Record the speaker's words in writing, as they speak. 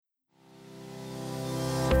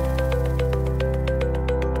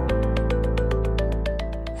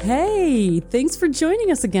everybody! Thanks for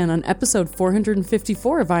joining us again on episode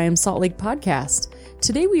 454 of I Am Salt Lake Podcast.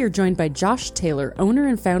 Today we are joined by Josh Taylor, owner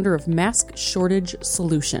and founder of Mask Shortage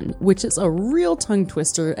Solution, which is a real tongue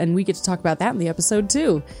twister, and we get to talk about that in the episode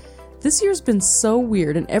too. This year's been so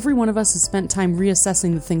weird, and every one of us has spent time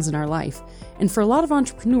reassessing the things in our life. And for a lot of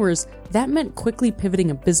entrepreneurs, that meant quickly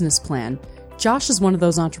pivoting a business plan. Josh is one of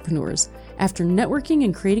those entrepreneurs. After networking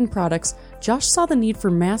and creating products, Josh saw the need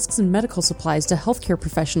for masks and medical supplies to healthcare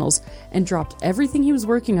professionals and dropped everything he was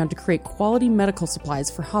working on to create quality medical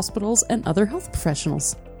supplies for hospitals and other health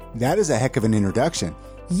professionals. That is a heck of an introduction.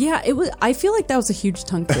 Yeah, it was. I feel like that was a huge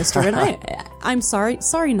tongue twister, and I'm sorry,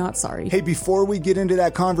 not sorry. Hey, before we get into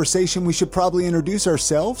that conversation, we should probably introduce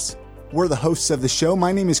ourselves. We're the hosts of the show.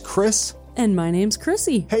 My name is Chris. And my name's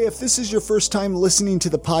Chrissy. Hey, if this is your first time listening to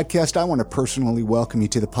the podcast, I want to personally welcome you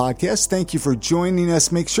to the podcast. Thank you for joining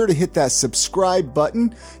us. Make sure to hit that subscribe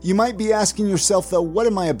button. You might be asking yourself, though, what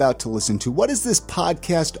am I about to listen to? What is this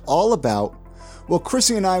podcast all about? Well,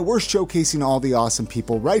 Chrissy and I, we're showcasing all the awesome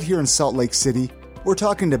people right here in Salt Lake City. We're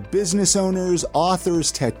talking to business owners,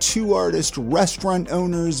 authors, tattoo artists, restaurant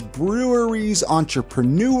owners, breweries,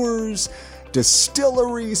 entrepreneurs,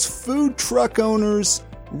 distilleries, food truck owners,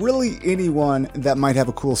 really anyone that might have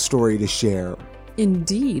a cool story to share.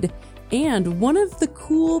 Indeed. And one of the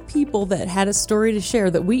cool people that had a story to share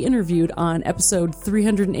that we interviewed on episode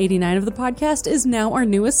 389 of the podcast is now our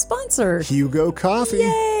newest sponsor. Hugo Coffee.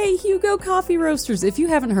 Yay! Hugo Coffee Roasters. If you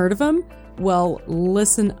haven't heard of them, well,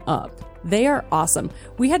 listen up. They are awesome.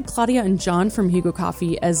 We had Claudia and John from Hugo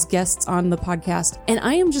Coffee as guests on the podcast, and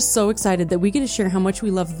I am just so excited that we get to share how much we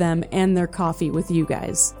love them and their coffee with you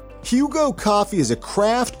guys. Hugo Coffee is a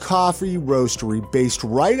craft coffee roastery based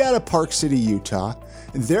right out of Park City, Utah.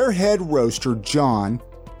 Their head roaster, John,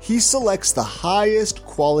 he selects the highest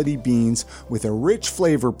quality beans with a rich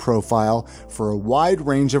flavor profile for a wide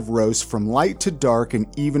range of roasts from light to dark and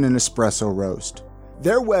even an espresso roast.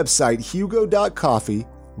 Their website, hugo.coffee,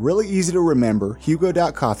 really easy to remember,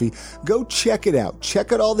 hugo.coffee. Go check it out.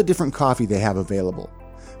 Check out all the different coffee they have available.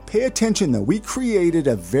 Pay attention though, we created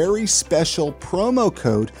a very special promo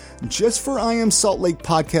code just for I Am Salt Lake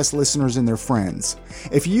podcast listeners and their friends.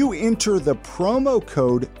 If you enter the promo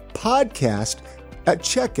code podcast at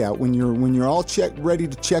checkout, when you're all ready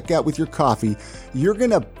to check out with your coffee, you're going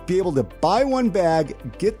to be able to buy one bag,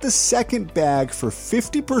 get the second bag for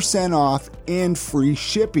 50% off and free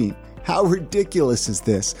shipping. How ridiculous is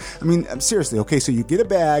this? I mean, seriously, okay, so you get a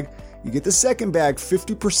bag, you get the second bag,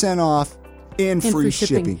 50% off, and free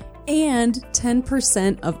shipping. And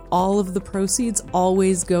 10% of all of the proceeds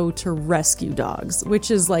always go to rescue dogs,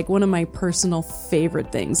 which is like one of my personal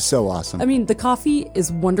favorite things. So awesome. I mean, the coffee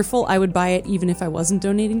is wonderful. I would buy it even if I wasn't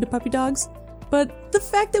donating to puppy dogs. But the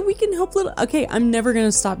fact that we can help okay, I'm never going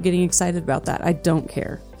to stop getting excited about that. I don't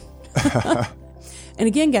care. And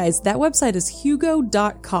again, guys, that website is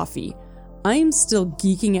hugo.coffee. I'm still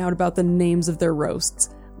geeking out about the names of their roasts.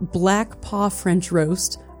 Black Paw French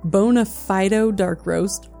Roast, Bona Fido Dark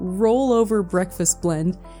Roast, Rollover Breakfast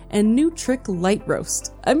Blend, and New Trick Light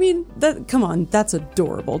Roast. I mean, come on, that's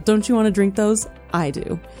adorable. Don't you want to drink those? I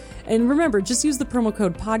do. And remember, just use the promo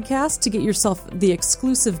code podcast to get yourself the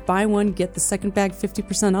exclusive buy one, get the second bag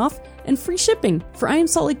 50% off and free shipping for I Am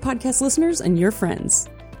Salt Lake podcast listeners and your friends.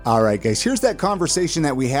 All right, guys, here's that conversation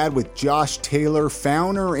that we had with Josh Taylor,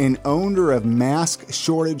 founder and owner of Mask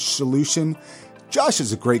Shortage Solution. Josh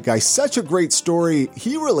is a great guy, such a great story.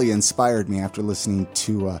 He really inspired me after listening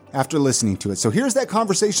to it. So here's that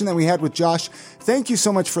conversation that we had with Josh. Thank you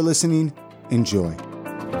so much for listening. Enjoy.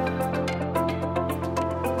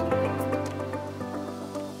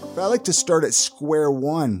 I like to start at square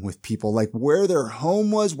one with people, like where their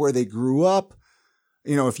home was, where they grew up.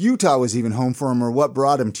 You know, if Utah was even home for him or what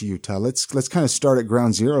brought him to Utah. Let's kind of start at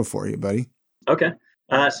ground zero for you, buddy. Okay.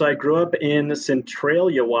 So I grew up in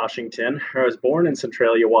Centralia, Washington. I was born in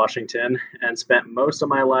Centralia, Washington, and spent most of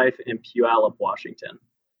my life in Puyallup, Washington.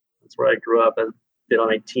 That's where I grew up. I did all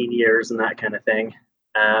my teen years and that kind of thing.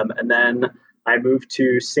 And then I moved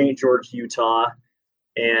to St. George, Utah,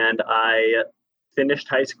 and I finished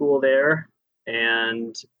high school there.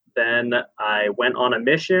 And then I went on a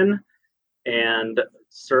mission and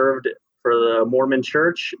served for the Mormon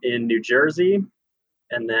Church in New Jersey.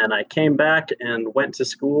 And then I came back and went to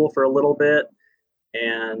school for a little bit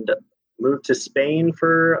and moved to Spain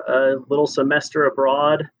for a little semester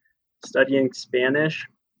abroad studying Spanish.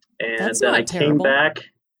 And then I came back.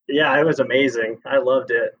 Yeah, it was amazing. I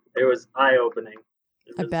loved it. It was eye-opening.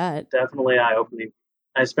 I bet. Definitely eye-opening.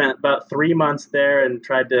 I spent about 3 months there and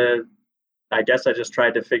I just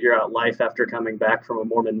tried to figure out life after coming back from a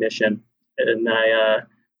Mormon mission. And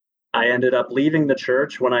I ended up leaving the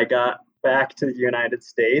church when I got back to the United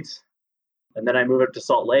States, and then I moved up to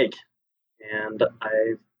Salt Lake, and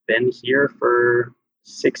I've been here for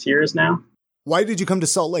 6 years now. Why did you come to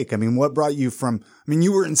Salt Lake? I mean, what brought you from, I mean,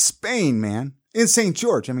 you were in Spain, man, in St.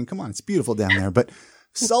 George. I mean, come on, it's beautiful down there, but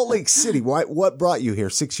Salt Lake City, what brought you here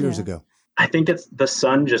 6 years ago? I think it's the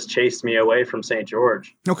sun just chased me away from St.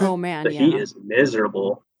 George. Okay. Oh man, The heat is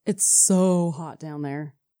miserable. It's so hot down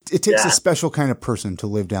there. It takes a special kind of person to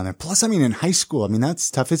live down there. Plus, I mean, in high school, I mean, that's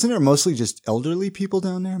tough. Isn't there mostly just elderly people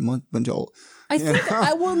down there? I think,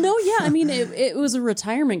 I mean, it was a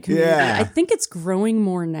retirement community. Yeah. I think it's growing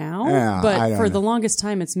more now, Yeah, I but don't for know. the longest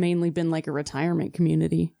time, it's mainly been like a retirement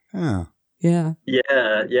community. Oh. Yeah.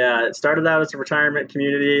 Yeah. It started out as a retirement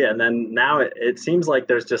community, and then now it seems like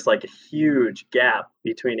there's just like a huge gap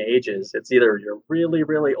between ages. It's either you're really,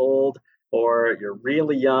 really old or you're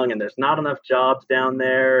really young, and there's not enough jobs down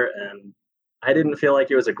there. And I didn't feel like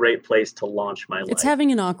it was a great place to launch my life. It's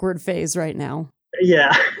having an awkward phase right now.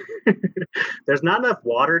 Yeah. There's not enough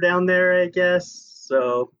water down there, I guess.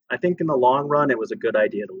 So I think in the long run, it was a good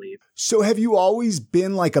idea to leave. So have you always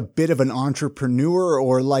been like a bit of an entrepreneur,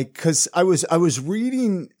 or like, cause I was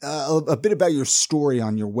reading a bit about your story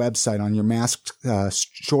on your website, on your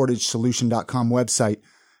maskshortagesolution.com website,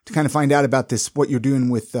 to kind of find out about this, what you're doing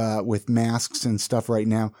with masks and stuff right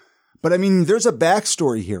now. But I mean, there's a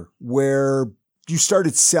backstory here where you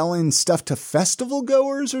started selling stuff to festival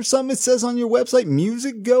goers or something. It says on your website,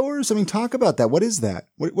 music goers. I mean, talk about that. What is that?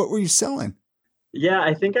 What were you selling? Yeah,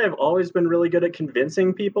 I think I've always been really good at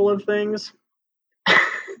convincing people of things.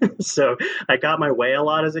 So I got my way a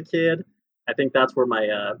lot as a kid. I think that's where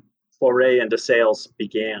my foray into sales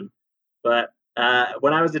began. But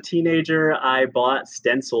when I was a teenager, I bought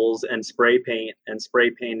stencils and spray paint and spray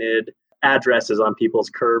painted addresses on people's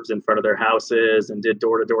curbs in front of their houses and did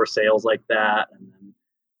door-to-door sales like that. And then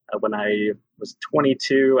when I was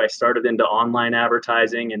 22, I started into online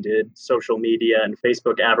advertising and did social media and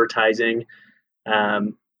Facebook advertising.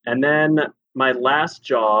 And then my last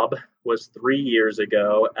job was 3 years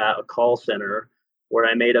ago at a call center where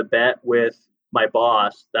I made a bet with my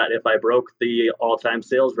boss that if I broke the all-time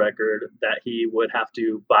sales record, that he would have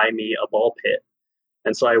to buy me a ball pit.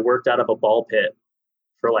 And so I worked out of a ball pit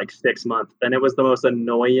for like 6 months. And it was the most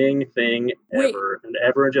annoying thing ever. And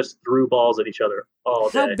everyone just threw balls at each other all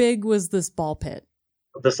day. How big was this ball pit?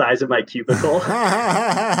 The size of my cubicle.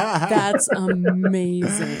 That's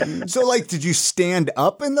amazing. So, like, did you stand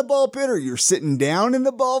up in the ball pit, or you're sitting down in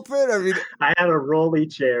the ball pit? I mean, I had a rolly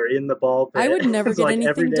chair in the ball pit. I would never So, get like,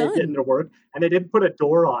 every anything day done. getting to work, and they didn't put a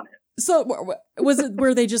door on it. So was it,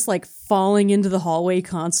 were they just like falling into the hallway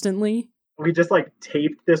constantly? We just like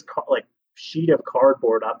taped this sheet of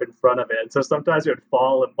cardboard up in front of it. And so sometimes it would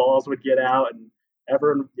fall and balls would get out, and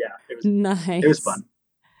everyone, it was Nice. It was fun.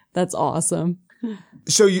 That's awesome.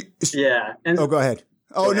 so you, Yeah. And oh, go ahead.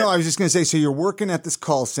 Oh, no, I was just going to say, so you're working at this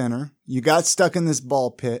call center, you got stuck in this ball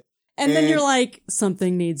pit. And then you're like,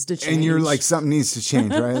 something needs to change. And you're like, something needs to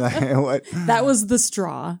change, right? Like, what? That was the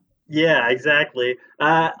straw. yeah, exactly.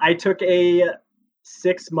 I took a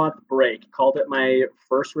 6-month break, called it my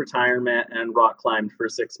first retirement, and rock climbed for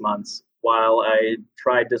 6 months while I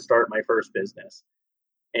tried to start my first business.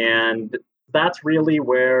 And that's really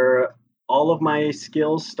where all of my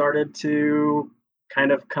skills started to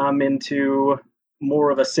kind of come into more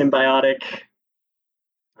of a symbiotic.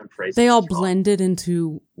 I'm phrasing They all this wrong. blended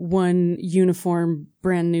into one uniform,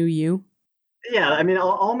 brand new you. Yeah, I mean,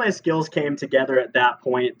 all my skills came together at that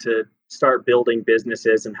point to start building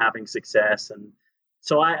businesses and having success. And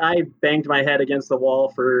so I banged my head against the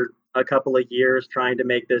wall for a couple of years trying to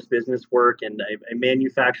make this business work. And I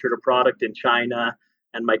manufactured a product in China,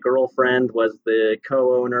 and my girlfriend was the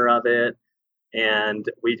co-owner of it. And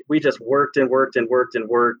we just worked and worked and worked and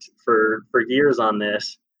worked for years on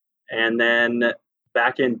this. And then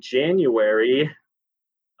back in January,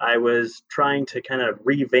 I was trying to kind of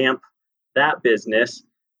revamp that business.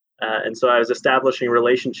 And so I was establishing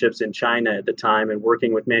relationships in China at the time and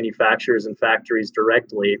working with manufacturers and factories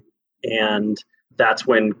directly. And that's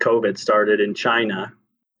when COVID started in China.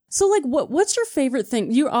 So, like, what's your favorite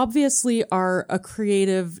thing? You obviously are a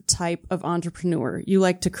creative type of entrepreneur. You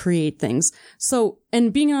like to create things. So,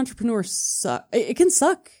 and being an entrepreneur, it can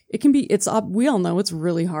suck. It can be, we all know it's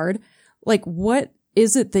really hard. Like, what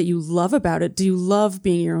is it that you love about it? Do you love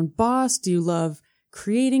being your own boss? Do you love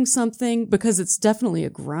creating something? Because it's definitely a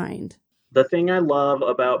grind. The thing I love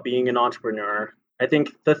about being an entrepreneur, I think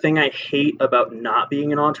the thing I hate about not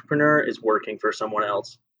being an entrepreneur is working for someone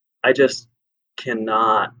else. I just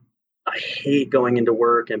cannot. I hate going into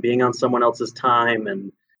work and being on someone else's time.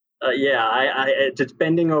 And Yeah, just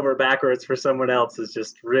bending over backwards for someone else is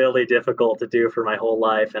just really difficult to do for my whole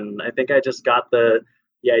life. And I think I just got the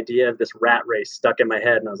idea of this rat race stuck in my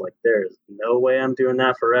head, and I was like, there's no way I'm doing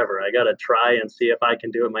that forever. I got to try and see if I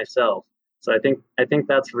can do it myself. So I think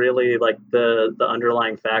that's really like the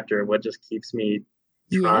underlying factor, what just keeps me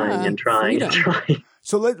trying and trying freedom. and trying.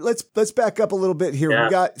 So let's back up a little bit here.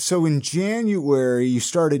 Yeah. So in January you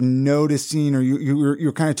started noticing, or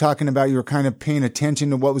you're kind of talking about, you were kind of paying attention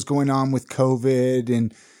to what was going on with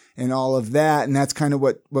COVID and all of that, and that's kind of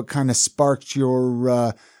what kind of sparked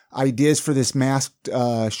your ideas for this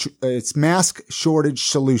it's Mask Shortage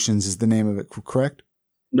Solutions is the name of it, correct?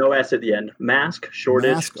 No S at the end. Mask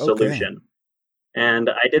Shortage Solution. Okay. And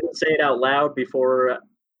I didn't say it out loud before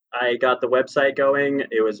I got the website going.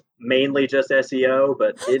 It was mainly just SEO,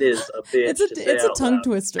 but it is a bitch. It's a tongue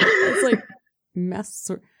twister. It's like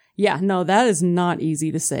yeah, no, that is not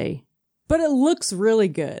easy to say, but it looks really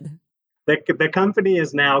good. The company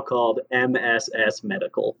is now called MSS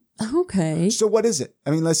Medical. Okay. So what is it?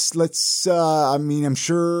 I mean, let's I mean, I'm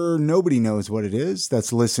sure nobody knows what it is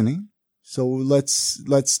that's listening. So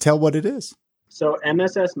let's tell what it is. So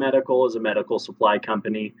MSS Medical is a medical supply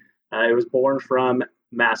company. It was born from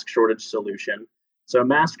Mask Shortage Solution. So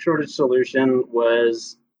Mask Shortage Solution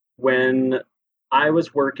was when I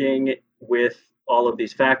was working with all of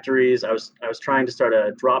these factories. I was trying to start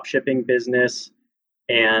a drop shipping business,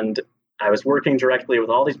 and I was working directly with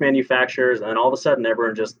all these manufacturers, and then all of a sudden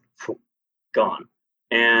everyone just gone.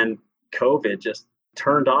 And COVID just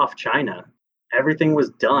turned off China. Everything was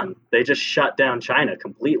done. They just shut down China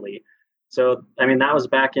completely. So, I mean, that was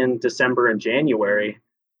back in December and January.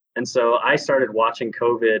 And so I started watching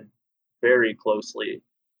COVID very closely.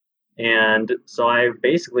 And so I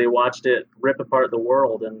basically watched it rip apart the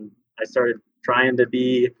world. And I started trying to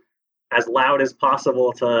be as loud as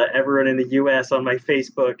possible to everyone in the US on my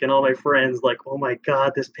Facebook and all my friends, like, oh my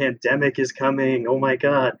God, this pandemic is coming. Oh my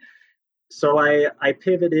God. So I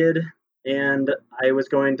pivoted, and I was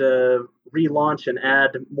going to relaunch and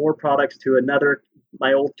add more products to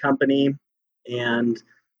my old company. And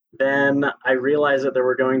then I realized that there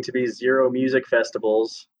were going to be 0 music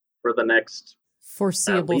festivals for the next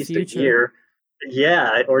foreseeable at least future. A year.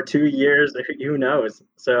 Yeah, or 2 years, who knows.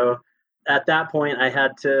 So at that point, I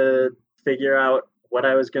had to figure out what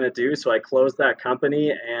I was going to do. So I closed that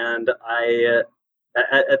company, and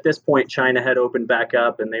at this point, China had opened back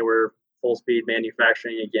up, and they were full speed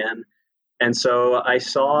manufacturing again. And so I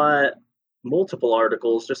saw multiple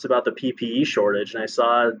articles just about the PPE shortage, and I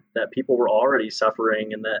saw that people were already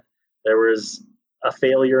suffering, and that there was a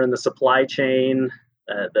failure in the supply chain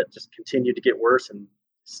that just continued to get worse and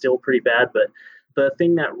still pretty bad. But the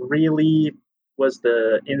thing that really was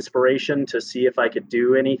the inspiration to see if I could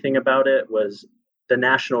do anything about it was the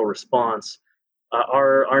national response.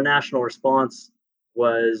 Our national response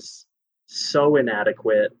was so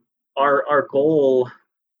inadequate. Our goal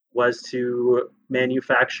was to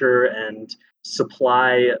manufacture and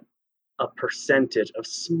supply a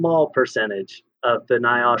small percentage of the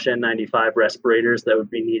NIOSH N95 respirators that would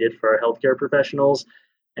be needed for our healthcare professionals.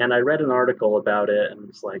 And I read an article about it, and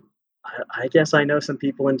it's like, I guess I know some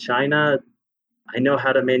people in China. I know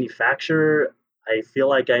how to manufacture. I feel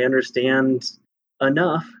like I understand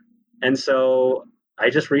enough. And so I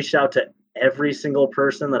just reached out to every single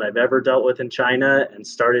person that I've ever dealt with in China and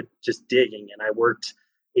started just digging. And I worked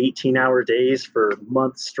 18-hour days for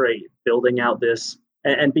months straight building out this.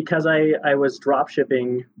 And because I was drop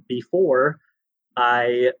shipping before,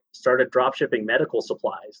 I started drop shipping medical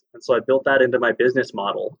supplies. And so I built that into my business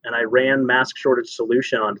model, and I ran Mask Shortage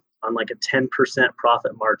Solution on like a 10%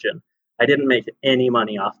 profit margin. I didn't make any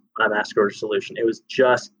money off my Mask Shortage Solution. It was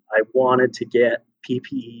just, I wanted to get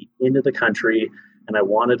PPE into the country, and I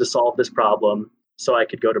wanted to solve this problem so I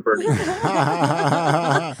could go to Burning Man.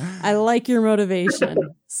 I like your motivation.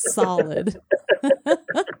 Solid.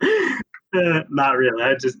 Not really.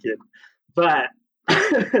 I'm just kidding. But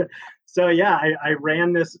so yeah, I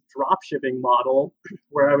ran this drop shipping model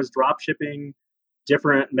where I was drop shipping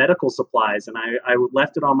different medical supplies, and I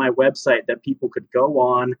left it on my website that people could go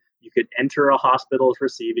on. You could enter a hospital's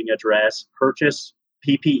receiving address, purchase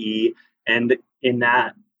PPE, and in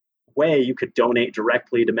that way, you could donate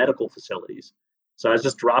directly to medical facilities. So I was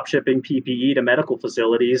just drop shipping PPE to medical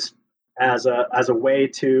facilities as a way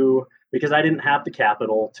to, because I didn't have the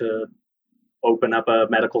capital to open up a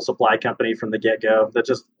medical supply company from the get-go. That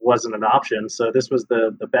just wasn't an option. So this was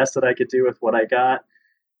the best that I could do with what I got.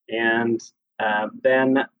 And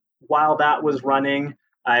then while that was running,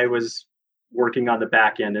 I was working on the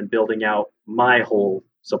back end and building out my whole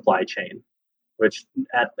supply chain, which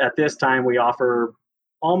at this time we offer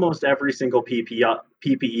almost every single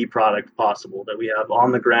PPE product possible that we have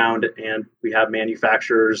on the ground, and we have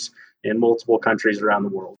manufacturers in multiple countries around the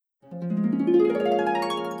world.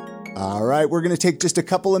 All right, we're going to take just a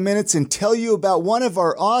couple of minutes and tell you about one of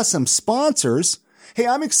our awesome sponsors. Hey,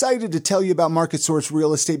 I'm excited to tell you about Market Source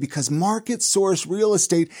Real Estate because Market Source Real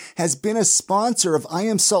Estate has been a sponsor of I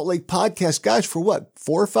Am Salt Lake podcast, gosh, for what,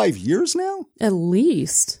 4 or 5 years now? At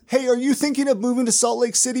least. Hey, are you thinking of moving to Salt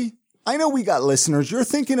Lake City? I know we got listeners. You're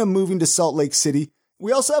thinking of moving to Salt Lake City.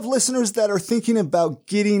 We also have listeners that are thinking about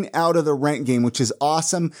getting out of the rent game, which is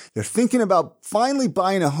awesome. They're thinking about finally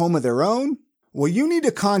buying a home of their own. Well, you need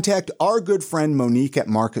to contact our good friend Monique at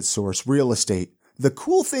Market Source Real Estate. The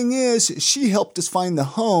cool thing is she helped us find the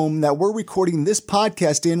home that we're recording this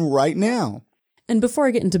podcast in right now. And before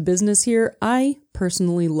I get into business here, I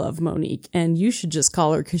personally love Monique, and you should just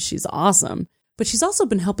call her because she's awesome. But she's also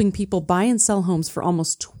been helping people buy and sell homes for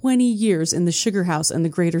almost 20 years in the Sugar House and the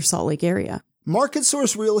greater Salt Lake area. Market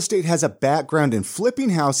Source Real Estate has a background in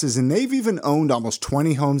flipping houses, and they've even owned almost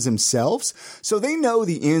 20 homes themselves, so they know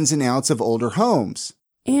the ins and outs of older homes.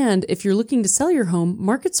 And if you're looking to sell your home,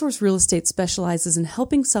 Market Source Real Estate specializes in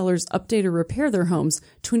helping sellers update or repair their homes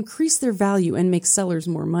to increase their value and make sellers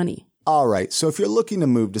more money. All right, so if you're looking to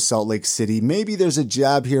move to Salt Lake City, maybe there's a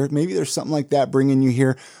job here, maybe there's something like that bringing you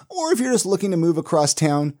here, or if you're just looking to move across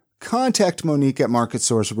town, contact Monique at Market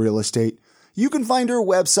Source Real Estate. You can find her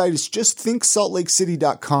website. It's just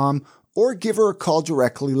thinksaltlakecity.com, or give her a call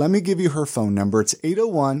directly. Let me give you her phone number. It's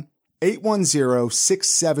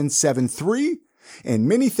 801-810-6773. And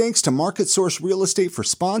many thanks to Market Source Real Estate for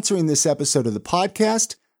sponsoring this episode of the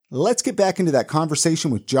podcast. Let's get back into that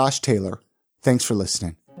conversation with Josh Taylor. Thanks for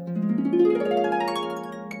listening.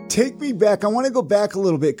 Take me back. I want to go back a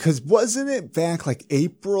little bit because wasn't it back like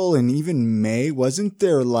April and even May? Wasn't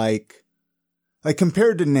there like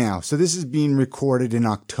compared to now? So this is being recorded in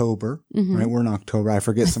October, right? We're in October. I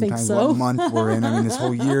forget sometimes what month we're in. I mean, this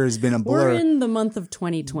whole year has been a blur. We're in the month of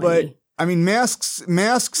 2020. But I mean, masks and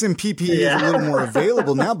PPE is a little more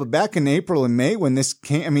available now, but back in April and May when this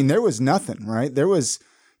came, I mean, there was nothing, right? There was,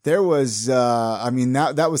 I mean,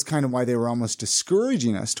 that was kind of why they were almost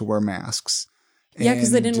discouraging us to wear masks. Yeah,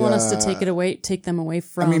 because they didn't want us to take them away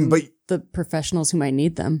from the professionals who might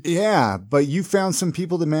need them. Yeah, but you found some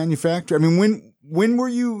people to manufacture. I mean,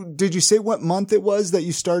 did you say what month it was that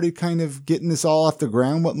you started kind of getting this all off the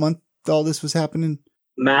ground? What month all this was happening?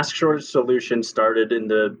 Mask shortage solution started in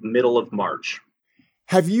the middle of March.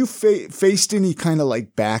 Have you faced any kind of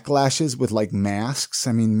like backlashes with like masks?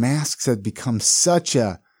 I mean, masks have become such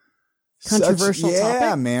a controversial topic.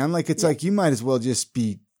 Yeah, man. Like it's like you might as well just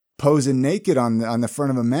be posing naked on the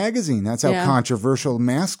front of a magazine. That's how controversial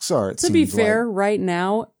masks are. To be fair, right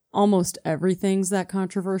now, almost everything's that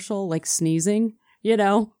controversial, like sneezing,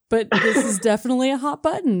 but this is definitely a hot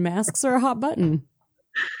button. Masks are a hot button.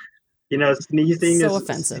 Sneezing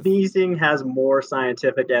has more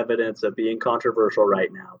scientific evidence of being controversial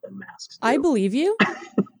right now than masks do. I believe you.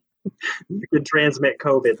 You can transmit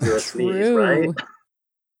COVID through a sneeze, right?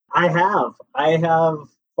 I have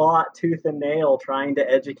fought tooth and nail trying to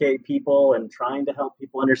educate people and trying to help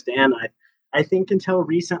people understand. I think until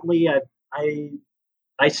recently, I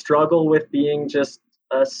struggle with being just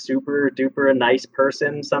a super duper nice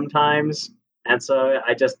person sometimes. And so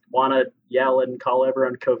I just want to yell and call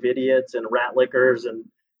everyone COVIDiots and rat lickers and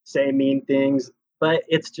say mean things. But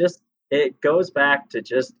it goes back to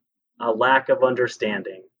just a lack of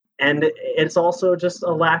understanding. And it's also just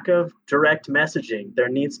a lack of direct messaging. There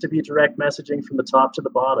needs to be direct messaging from the top to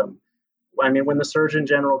the bottom. I mean, when the Surgeon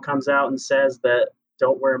General comes out and says that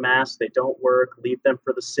don't wear masks, they don't work, leave them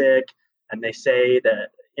for the sick, and they say that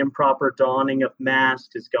improper donning of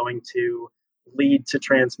masks is going to lead to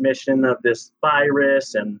transmission of this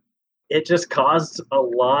virus, and it just caused a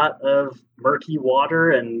lot of murky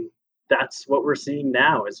water, and that's what we're seeing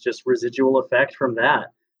now is just residual effect from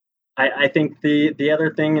that. I think the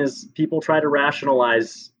other thing is people try to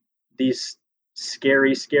rationalize these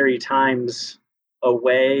scary times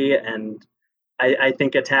away, and I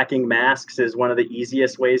think attacking masks is one of the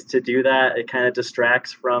easiest ways to do that. It kind of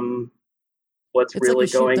distracts from what's really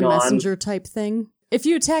like going shoot the on. Messenger type thing. If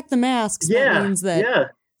you attack the masks, that means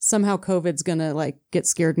that somehow COVID's gonna like get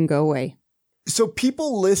scared and go away. So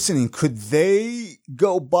people listening, could they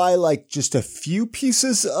go buy like just a few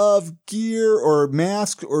pieces of gear or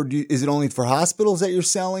masks, or is it only for hospitals that you're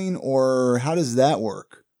selling, or how does that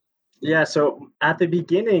work? Yeah, so at the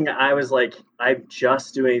beginning, I was like, I'm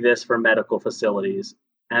just doing this for medical facilities.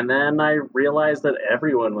 And then I realized that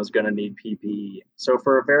everyone was going to need PPE. So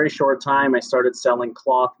for a very short time, I started selling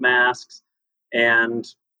cloth masks. And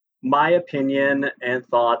My opinion and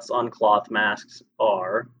thoughts on cloth masks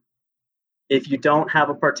are, if you don't have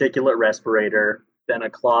a particulate respirator, then a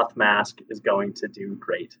cloth mask is going to do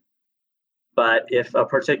great. But if a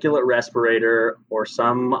particulate respirator or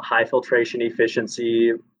some high filtration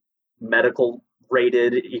efficiency medical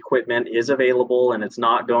rated equipment is available and it's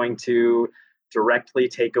not going to directly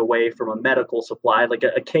take away from a medical supply, like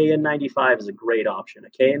a KN95 is a great option. A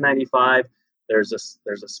KN95, there's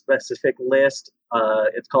a specific list.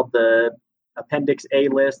 It's called the Appendix A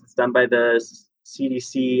list. It's done by the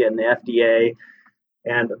CDC and the FDA,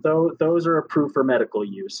 and those are approved for medical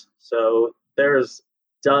use. So there's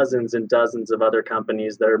dozens and dozens of other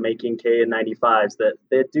companies that are making KN95s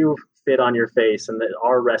that do fit on your face and that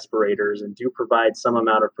are respirators and do provide some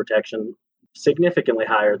amount of protection, significantly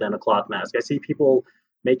higher than a cloth mask. I see people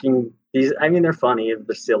making these, I mean, they're funny,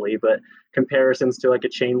 they're silly, but comparisons to like a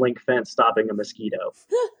chain link fence stopping a mosquito.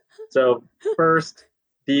 So first,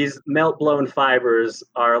 these melt-blown fibers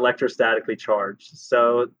are electrostatically charged.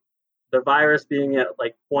 So the virus being at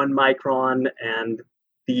like 1 micron and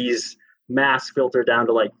these masks filter down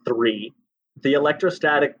to like 3. The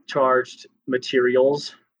electrostatic charged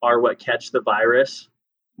materials are what catch the virus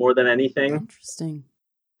more than anything. Interesting.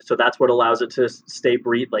 So that's what allows it to stay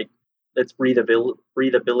its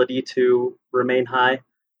breathability to remain high.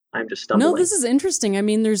 I'm just stumbling. No, this is interesting. I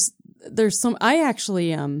mean, there's some, I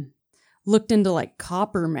actually looked into like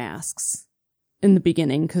copper masks in the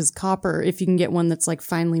beginning, because copper, if you can get one that's like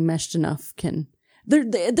finely meshed enough,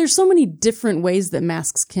 there's so many different ways that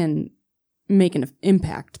masks can make an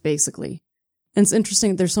impact, basically. And it's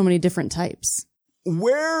interesting that there's so many different types.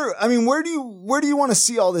 Where do you want to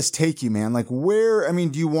see all this take you, man? Like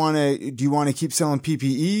do you want to keep selling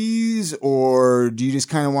PPEs, or do you just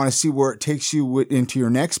kind of want to see where it takes you into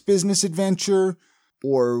your next business adventure,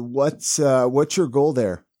 or what's your goal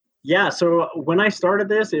there? Yeah. So when I started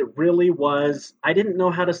this, it really was, I didn't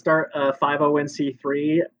know how to start a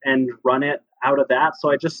 501c3 and run it out of that.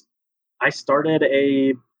 So I started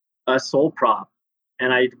a sole prop.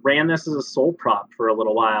 And I ran this as a sole prop for a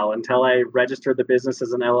little while until I registered the business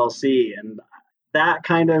as an LLC. And that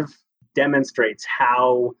kind of demonstrates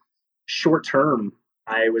how short-term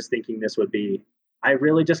I was thinking this would be. I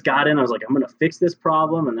really just got in. I was like, I'm going to fix this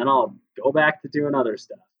problem, and then I'll go back to doing other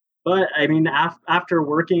stuff. But I mean, after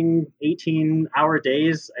working 18-hour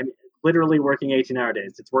days, I mean, literally working 18-hour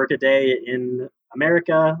days. It's work a day in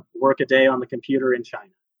America, work a day on the computer in China.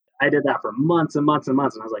 I did that for months and months and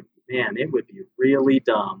months. And I was like, man, it would be really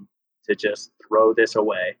dumb to just throw this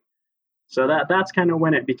away. So that's kind of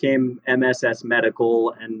when it became MSS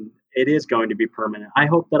Medical, and it is going to be permanent. I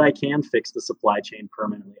hope that I can fix the supply chain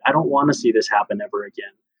permanently. I don't want to see this happen ever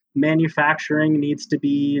again. Manufacturing needs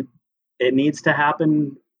to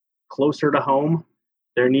happen closer to home.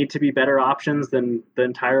 There need to be better options than the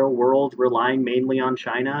entire world relying mainly on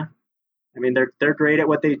China. I mean, they're great at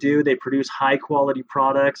what they do. They produce high quality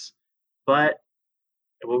products, but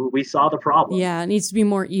we saw the problem. Yeah, it needs to be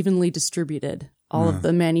more evenly distributed. All of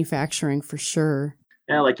the manufacturing, for sure.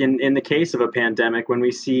 Yeah, like in the case of a pandemic, when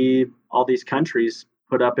we see all these countries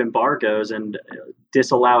put up embargoes and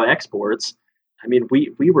disallow exports, I mean,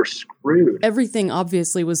 we were screwed. Everything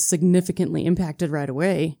obviously was significantly impacted right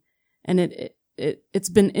away, and it's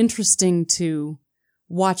been interesting to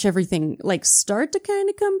watch everything like start to kind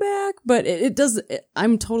of come back, but it does.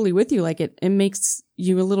 I'm totally with you. Like it makes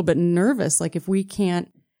you a little bit nervous. Like if we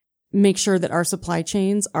can't make sure that our supply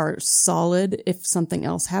chains are solid, if something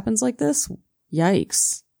else happens like this,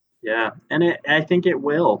 yikes. Yeah. And I think it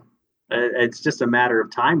will. It's just a matter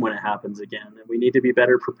of time when it happens again, and we need to be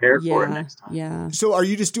better prepared for it next time. Yeah. So are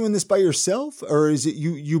you just doing this by yourself, or is it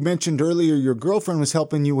you mentioned earlier your girlfriend was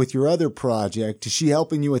helping you with your other project? Is she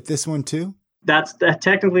helping you with this one too? That's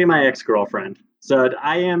technically my ex-girlfriend. So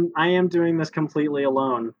I am doing this completely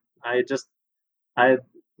alone. I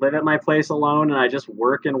live at my place alone, and I just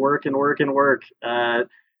work and work and work and work.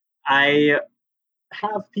 I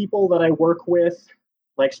have people that I work with,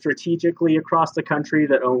 like strategically across the country,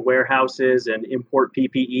 that own warehouses and import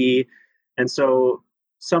PPE. And so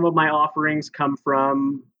some of my offerings come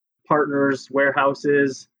from partners'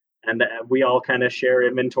 warehouses, and we all kind of share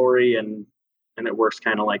inventory, and it works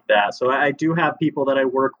kind of like that. So I do have people that I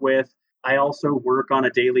work with. I also work on a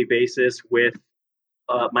daily basis with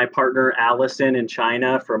my partner Allison in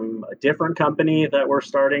China from a different company that we're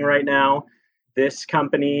starting right now. This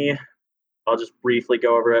company, I'll just briefly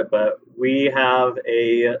go over it, but we have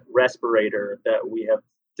a respirator that we have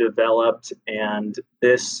developed, and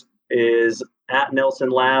this is at Nelson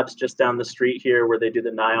Labs just down the street here where they do the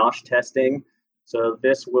NIOSH testing. So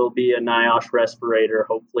this will be a NIOSH respirator.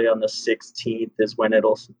 Hopefully on the 16th is when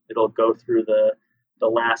it'll go through the the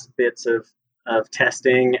last bits of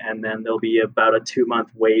testing, and then there'll be about a 2-month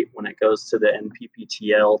wait when it goes to the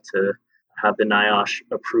NPPTL to have the NIOSH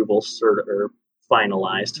approval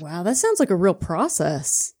finalized. Wow, that sounds like a real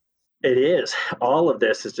process. It is. All of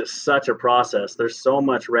this is just such a process. There's so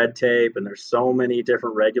much red tape, and there's so many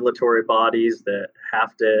different regulatory bodies that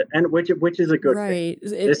have to, and which is a good thing.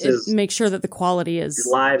 It makes sure that the quality is.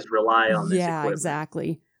 Lives rely on this. Yeah, equipment.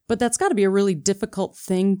 exactly. But that's got to be a really difficult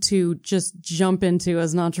thing to just jump into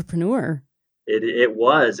as an entrepreneur. It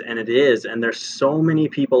was, and it is, and there's so many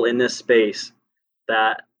people in this space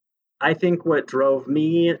that I think what drove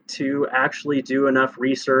me to actually do enough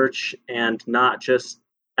research and not just.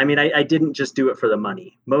 I didn't just do it for the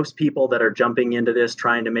money. Most people that are jumping into this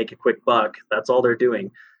trying to make a quick buck, that's all they're doing.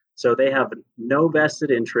 So they have no vested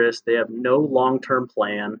interest. They have no long-term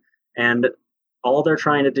plan. And all they're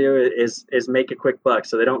trying to do is make a quick buck.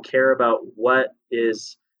 So they don't care about whether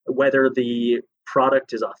the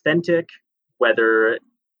product is authentic, whether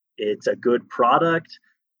it's a good product.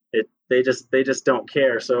 They just don't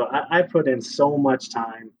care. So I put in so much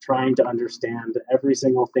time trying to understand every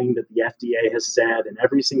single thing that the FDA has said and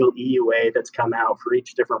every single EUA that's come out for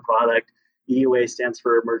each different product. EUA stands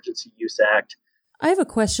for Emergency Use Act. I have a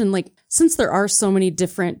question. Since there are so many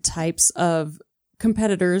different types of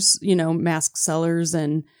competitors, mask sellers,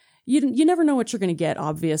 and you never know what you're going to get,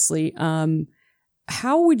 obviously.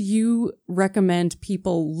 How would you recommend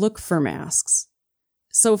people look for masks?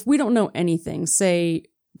 So if we don't know anything, say,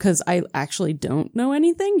 because I actually don't know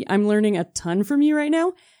anything, I'm learning a ton from you right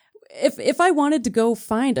now. If I wanted to go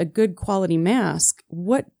find a good quality mask,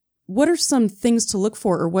 what are some things to look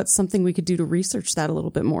for, or what's something we could do to research that a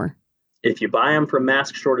little bit more? If you buy them from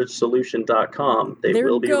maskshortagesolution.com, they're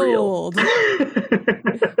will be gold. Real.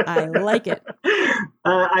 I like it.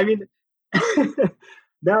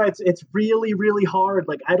 No, it's really, really hard.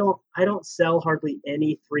 I don't sell hardly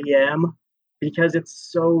any 3M because it's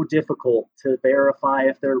so difficult to verify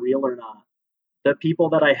if they're real or not. The people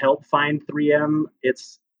that I help find 3M,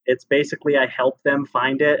 it's basically I help them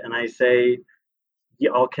find it, and I say,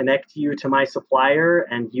 I'll connect you to my supplier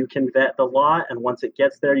and you can vet the lot. And once it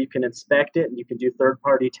gets there, you can inspect it and you can do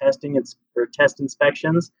third-party testing or test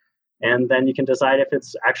inspections. And then you can decide if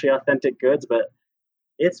it's actually authentic goods. But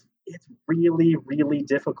it's really, really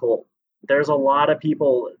difficult. There's a lot of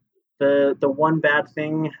people. The one bad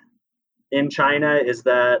thing in China is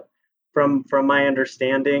that from my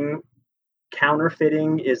understanding,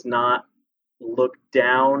 counterfeiting is not looked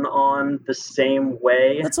down on the same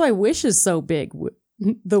way. That's why Wish is so big.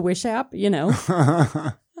 The Wish app, Yeah.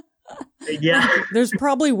 There's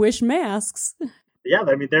probably Wish masks. Yeah,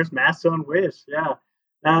 there's masks on Wish. Yeah.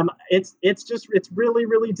 It's really,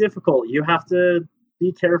 really difficult. You have to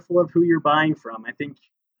be careful of who you're buying from.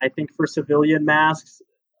 I think for civilian masks,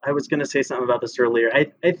 I was going to say something about this earlier.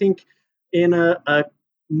 I think in a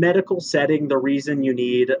medical setting, the reason you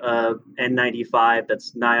need a N95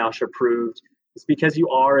 that's NIOSH approved is because you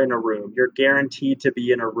are in a room. You're guaranteed to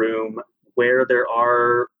be in a room where there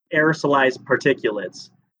are aerosolized particulates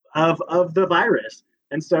of the virus.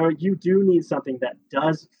 And so you do need something that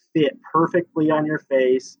does fit perfectly on your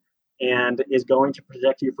face and is going to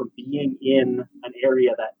protect you from being in an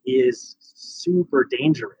area that is super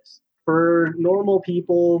dangerous. For normal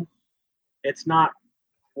people, it's not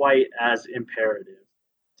quite as imperative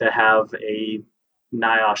to have a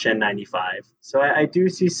NIOSH N95. So I do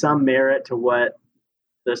see some merit to what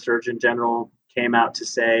the Surgeon General came out to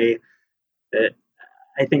say. That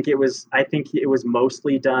I think it was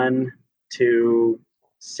mostly done to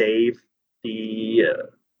save the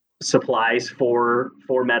supplies for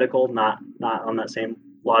medical, not on that same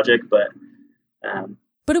logic, but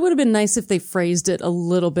it would have been nice if they phrased it a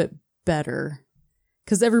little bit better,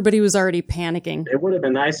 because everybody was already panicking. It would have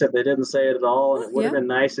been nice if they didn't say it at all, and it would have been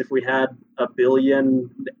nice if we had 1 billion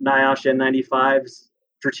NIOSH N95s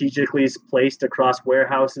strategically placed across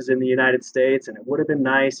warehouses in the United States, and it would have been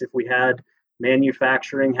nice if we had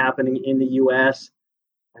manufacturing happening in the U.S.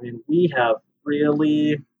 We have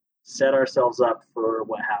really set ourselves up for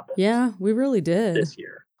what happened. Yeah, we really did this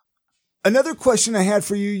year. Another question I had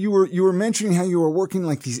for you, you were mentioning how you were working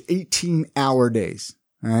these 18-hour days,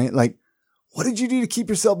 right? What did you do to keep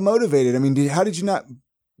yourself motivated? How did you not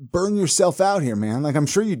burn yourself out here, man? I'm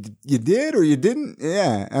sure you did or you didn't.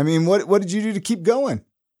 Yeah. What did you do to keep going?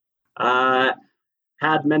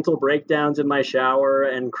 Had mental breakdowns in my shower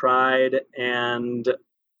and cried and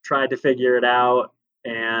tried to figure it out.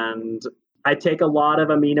 And I take a lot of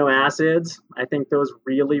amino acids. I think those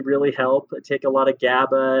really, really help. I take a lot of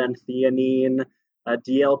GABA and theanine.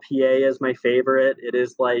 DLPA is my favorite. It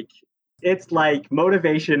is it's like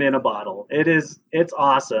motivation in a bottle. It's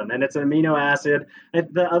awesome. And it's an amino acid. And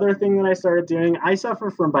the other thing that I started doing, I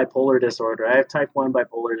suffer from bipolar disorder. I have type 1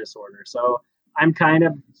 bipolar disorder. So I'm kind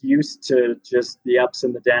of used to just the ups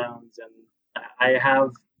and the downs. And I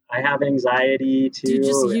have anxiety too. Do you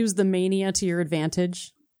just use the mania to your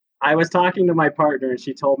advantage? I was talking to my partner and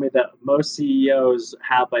she told me that most CEOs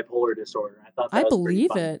have bipolar disorder. I thought that I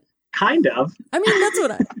believe it. Kind of. I mean, that's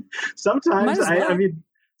what I...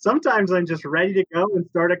 Sometimes I'm just ready to go and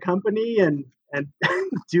start a company and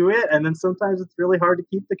do it. And then sometimes it's really hard to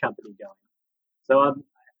keep the company going. So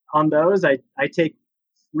on those, I take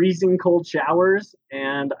freezing cold showers,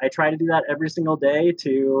 and I try to do that every single day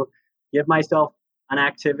to give myself an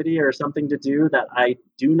activity or something to do that I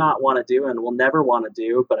do not want to do and will never want to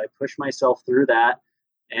do, but I push myself through that.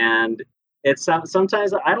 And it's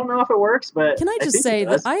sometimes, I don't know if it works, but can I just say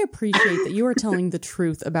that I appreciate that you are telling the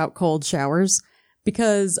truth about cold showers,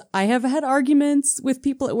 because I have had arguments with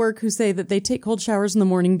people at work who say that they take cold showers in the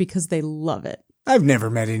morning because they love it. I've never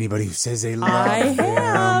met anybody who says they love it. I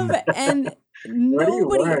have, and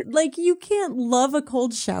nobody, like, you can't love a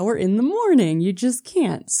cold shower in the morning. You just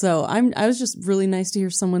can't. So I was just really nice to hear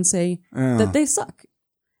someone say that they suck,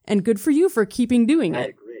 and good for you for keeping doing it. I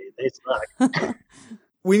agree. They suck.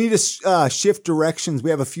 We need to shift directions.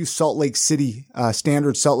 We have a few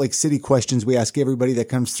standard Salt Lake City questions we ask everybody that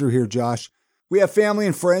comes through here, Josh. We have family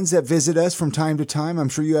and friends that visit us from time to time. I'm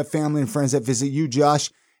sure you have family and friends that visit you,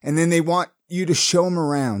 Josh, and then they want you to show them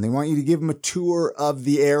around. They want you to give them a tour of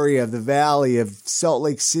the area, of the valley, of Salt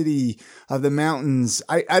Lake City, of the mountains.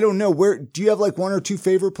 I don't know. Do you have like one or two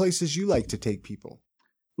favorite places you like to take people?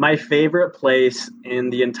 My favorite place in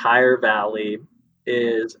the entire valley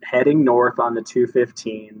is heading north on the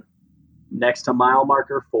 215 next to mile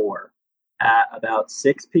marker 4 at about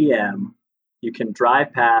 6 p.m. You can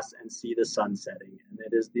drive past and see the sun setting, and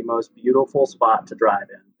it is the most beautiful spot to drive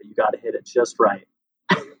in, but you got to hit it just right.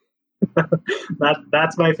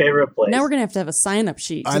 That's my favorite place. Now we're going to have a sign-up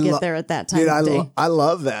sheet to get there at that time of day. I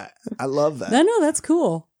love that. I love that. No, that's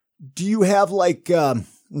cool. Do you have like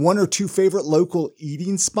one or two favorite local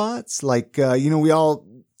eating spots? Like, we all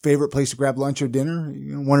favorite place to grab lunch or dinner?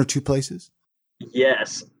 One or two places?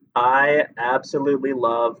 Yes. I absolutely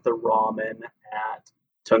love the ramen at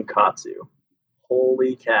Tonkatsu.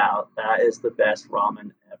 Holy cow, that is the best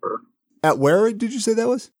ramen ever. At where did you say that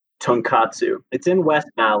was? Tonkatsu. It's in West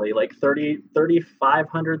Valley, like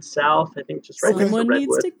 3,500 south, I think, just right next to Redwood. Someone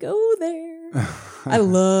needs to go there. I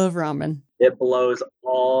love ramen. It blows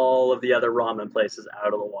all of the other ramen places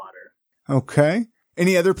out of the water. Okay.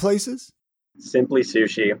 Any other places? Simply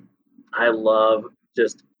Sushi. I love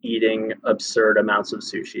just eating absurd amounts of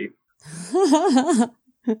sushi.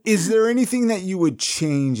 Is there anything that you would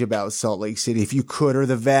change about Salt Lake City if you could, or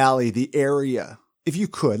the valley, the area, if you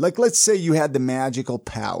could? Like, let's say you had the magical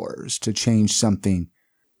powers to change something.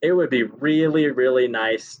 It would be really, really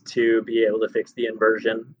nice to be able to fix the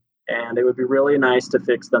inversion. And it would be really nice to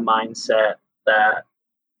fix the mindset that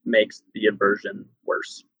makes the inversion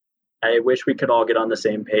worse. I wish we could all get on the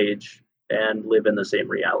same page and live in the same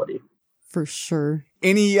reality. For sure.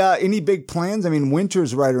 Any big plans? I mean,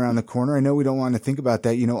 winter's right around the corner. I know we don't want to think about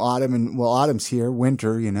that. Autumn's here.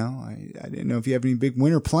 Winter, I didn't know if you have any big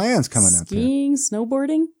winter plans coming up. Skiing,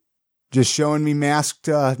 snowboarding? Just showing me mask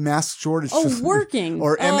shortage. Oh, working.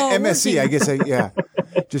 Or MSC, working. I guess. Yeah.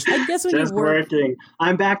 I guess when just you work. Working.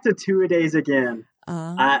 I'm back to 2-a-days again.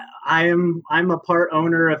 I'm a part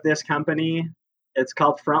owner of this company. It's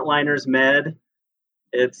called Frontliners Med.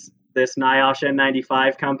 It's this NIOSH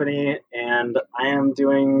N95 company, and I am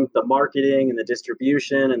doing the marketing and the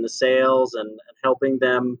distribution and the sales and helping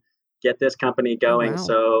them get this company going. Wow.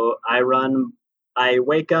 So I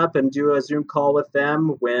wake up and do a Zoom call with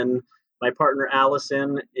them when my partner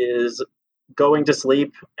Allison is going to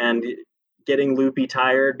sleep and getting loopy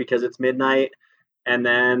tired because it's midnight. And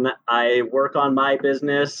then I work on my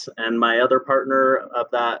business, and my other partner of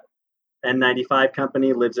that N95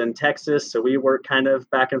 company lives in Texas, so we work kind of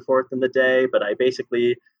back and forth in the day, but I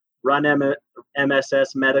basically run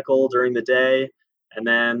MSS Medical during the day and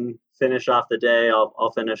then finish off the day.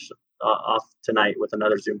 I'll finish off tonight with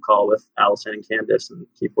another Zoom call with Allison and Candace and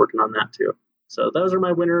keep working on that too. So those are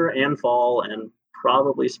my winter and fall and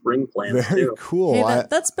probably spring plans. Very too. Cool. Hey,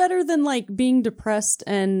 that's better than like being depressed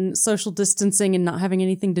and social distancing and not having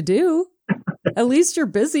anything to do. At least you're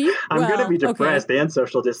busy. I'm going to be depressed and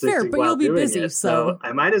social distancing. Fair, but while you'll be doing busy, it, so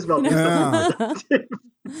I might as well. Dude,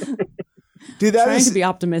 trying to be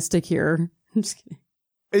optimistic here. I'm just kidding.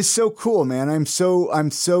 It's so cool, man. I'm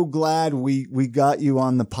so glad we got you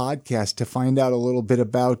on the podcast to find out a little bit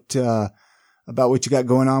about about what you got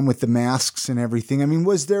going on with the masks and everything. I mean,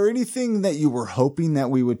 was there anything that you were hoping that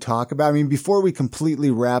we would talk about? I mean, before we completely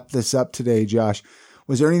wrap this up today, Josh,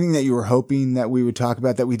 was there anything that you were hoping that we would talk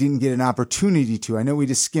about that we didn't get an opportunity to? I know we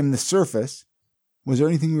just skimmed the surface. Was there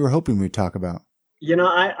anything we were hoping we'd talk about? You know,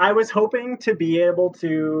 I was hoping to be able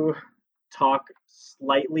to talk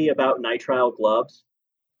slightly about nitrile gloves.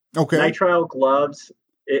 Okay. Nitrile gloves,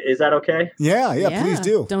 is that okay? Yeah, please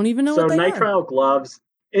do. Don't even know what they are. So nitrile gloves,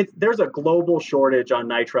 there's a global shortage on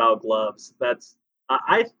nitrile gloves.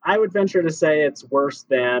 I would venture to say it's worse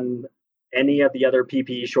than any of the other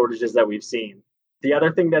PPE shortages that we've seen. The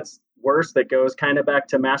other thing that's worse that goes kind of back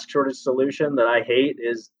to mask shortage solution that I hate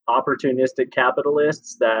is opportunistic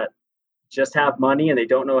capitalists that just have money and they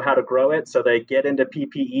don't know how to grow it. So they get into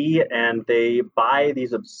PPE and they buy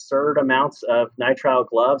these absurd amounts of nitrile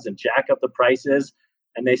gloves and jack up the prices,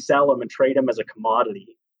 and they sell them and trade them as a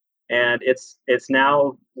commodity. And it's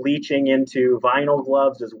now leaching into vinyl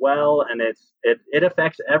gloves as well. And it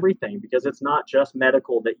affects everything because it's not just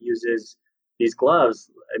medical that uses these gloves.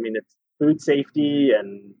 I mean, it's food safety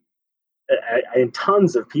and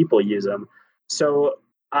tons of people use them. So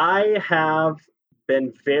I have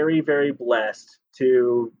been very, very blessed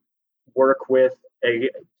to work with a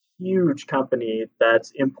huge company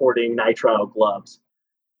that's importing nitrile gloves.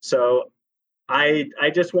 So I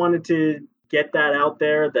just wanted to get that out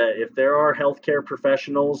there that if there are healthcare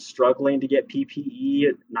professionals struggling to get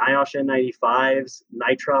PPE, NIOSH N95s,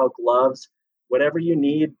 nitrile gloves, whatever you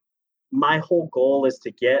need, my whole goal is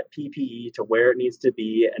to get PPE to where it needs to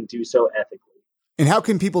be and do so ethically. And how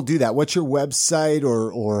can people do that? What's your website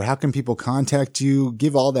or how can people contact you?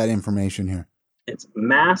 Give all that information here. It's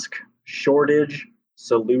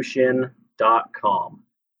maskshortagesolution.com.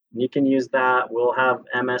 You can use that. We'll have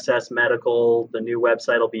MSS Medical. The new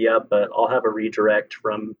website will be up, but I'll have a redirect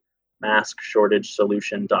from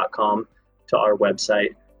maskshortagesolution.com to our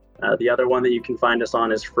website. The other one that you can find us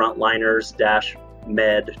on is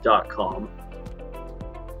frontliners-med.com.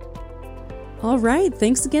 All right.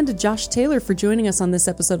 Thanks again to Josh Taylor for joining us on this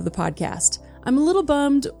episode of the podcast. I'm a little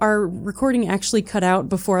bummed our recording actually cut out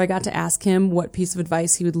before I got to ask him what piece of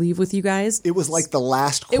advice he would leave with you guys. It was like the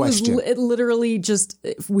last question. It literally just,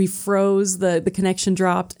 we froze, the connection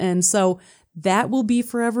dropped. And so that will be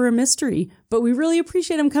forever a mystery. But we really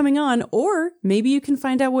appreciate him coming on. Or maybe you can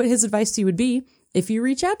find out what his advice to you would be if you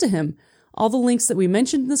reach out to him. All the links that we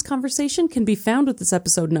mentioned in this conversation can be found with this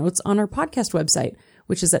episode notes on our podcast website,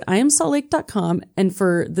 which is at iamsaltlake.com. And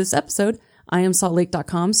for this episode,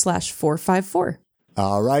 iamsaltlake.com/454.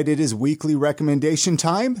 All right. It is weekly recommendation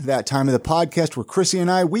time. That time of the podcast where Chrissy and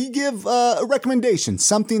I, we give a recommendation,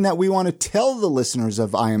 something that we want to tell the listeners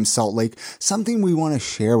of I Am Salt Lake, something we want to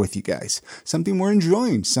share with you guys, something we're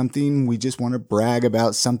enjoying, something we just want to brag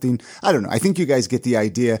about, something, I don't know. I think you guys get the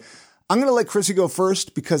idea. I'm going to let Chrissy go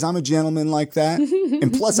first because I'm a gentleman like that.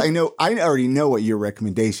 And plus I already know what your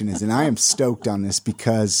recommendation is. And I am stoked on this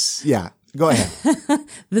because, yeah, go ahead.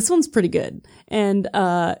 This one's pretty good. And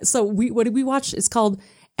so what did we watch? It's called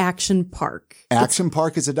Action Park. Action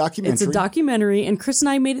Park is a documentary. It's a documentary. And Chris and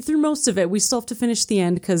I made it through most of it. We still have to finish the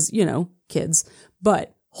end because, kids.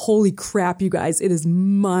 But holy crap, you guys, it is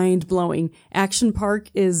mind blowing. Action Park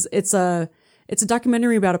it's a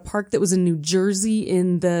documentary about a park that was in New Jersey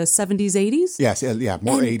in the 70s, 80s. Yes, yeah,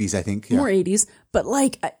 more 80s, I think. Yeah. More 80s. But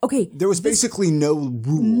okay. There was basically no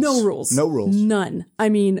rules. No rules. No rules. None. I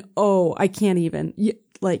mean, I can't even.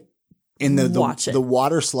 And watch it. The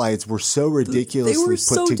water slides were so ridiculously They were put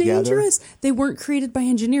so together. dangerous. They weren't created by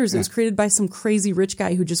engineers. It was created by some crazy rich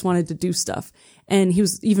guy who just wanted to do stuff. And he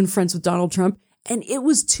was even friends with Donald Trump. And it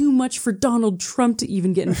was too much for Donald Trump to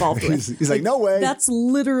even get involved with. He's like, no way. That's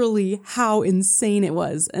literally how insane it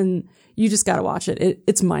was. And you just got to watch it.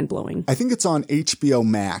 It's mind blowing. I think it's on HBO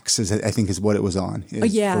Max, I think is what it was on. For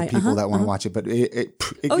people that want to watch it. But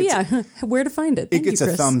where to find it? It gets a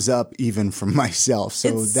thumbs up even from myself.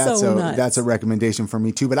 So that's a recommendation for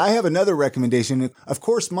me too. But I have another recommendation. Of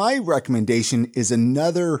course, my recommendation is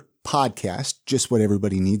another podcast. Just what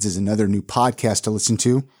everybody needs is another new podcast to listen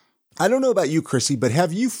to. I don't know about you, Chrissy, but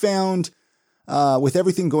have you found, with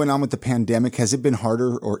everything going on with the pandemic, has it been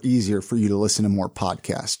harder or easier for you to listen to more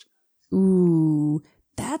podcasts? Ooh,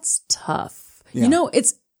 that's tough. Yeah.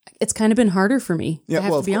 It's kind of been harder for me. I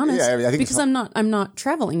have to be honest. Yeah, I think because I'm not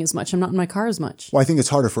traveling as much. I'm not in my car as much. Well, I think it's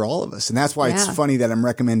harder for all of us. And that's why it's funny that I'm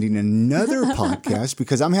recommending another podcast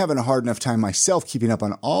because I'm having a hard enough time myself keeping up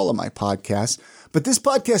on all of my podcasts. But this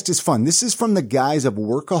podcast is fun. This is from the guys of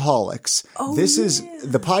Workaholics.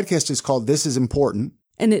 The podcast is called This Is Important.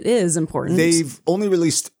 And it is important. They've only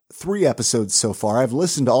released 3 episodes so far. I've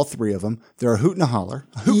listened to all 3 of them. They're a hoot and a holler.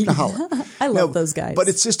 A hoot and a holler. I love those guys. But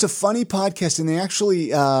it's just a funny podcast. And they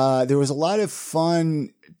actually, there was a lot of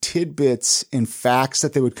fun tidbits and facts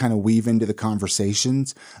that they would kind of weave into the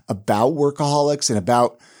conversations about Workaholics and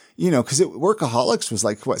about, because Workaholics was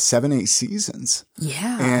like, 7-8 seasons.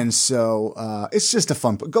 Yeah. And so it's just a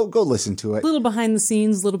fun, go listen to it. A little behind the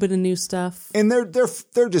scenes, a little bit of new stuff. And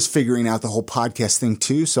they're just figuring out the whole podcast thing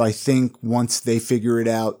too. So I think once they figure it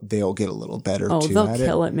out, they'll get a little better too. Oh, they'll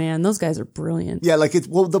kill it, man. Those guys are brilliant. Yeah,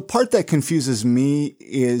 the part that confuses me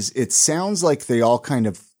is it sounds like they all kind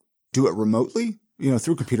of do it remotely,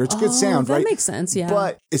 through computer. It's a good sound, right? That makes sense, yeah.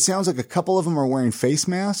 But it sounds like a couple of them are wearing face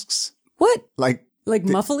masks. What? Like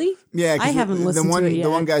muffly? Yeah. I haven't listened to it yet.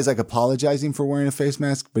 The one guy's like apologizing for wearing a face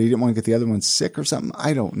mask, but he didn't want to get the other one sick or something.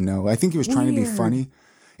 I don't know. I think he was trying to be funny.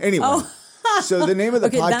 Anyway. So the name of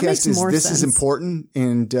the podcast is This Is Important,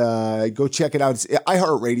 and go check it out.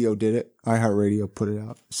 iHeartRadio did it. iHeartRadio put it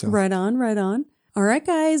out. So Right on. All right,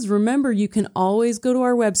 guys, remember you can always go to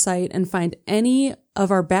our website and find any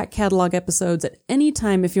of our back catalog episodes at any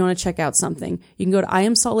time if you want to check out something. You can go to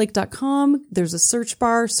iamsaltlake.com. There's a search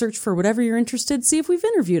bar. Search for whatever you're interested. See if we've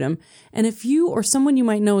interviewed them. And if you or someone you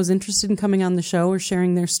might know is interested in coming on the show or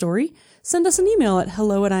sharing their story, send us an email at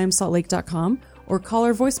hello@iamsaltlake.com or call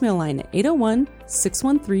our voicemail line at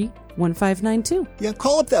 801-613-1592. Yeah,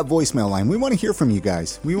 call up that voicemail line. We want to hear from you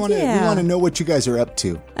guys. We want to know what you guys are up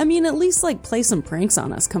to. I mean, at least play some pranks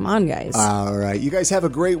on us. Come on, guys. All right. You guys have a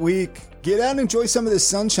great week. Get out and enjoy some of this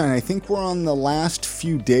sunshine. I think we're on the last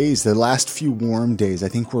few days, the last few warm days. I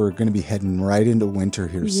think we're going to be heading right into winter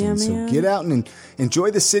here soon. So get out and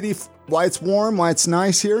enjoy the city while it's warm, while it's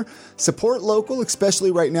nice here. Support local,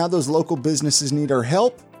 especially right now. Those local businesses need our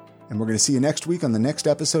help. And we're going to see you next week on the next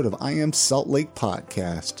episode of I Am Salt Lake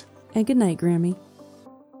Podcast. And good night, Grammy.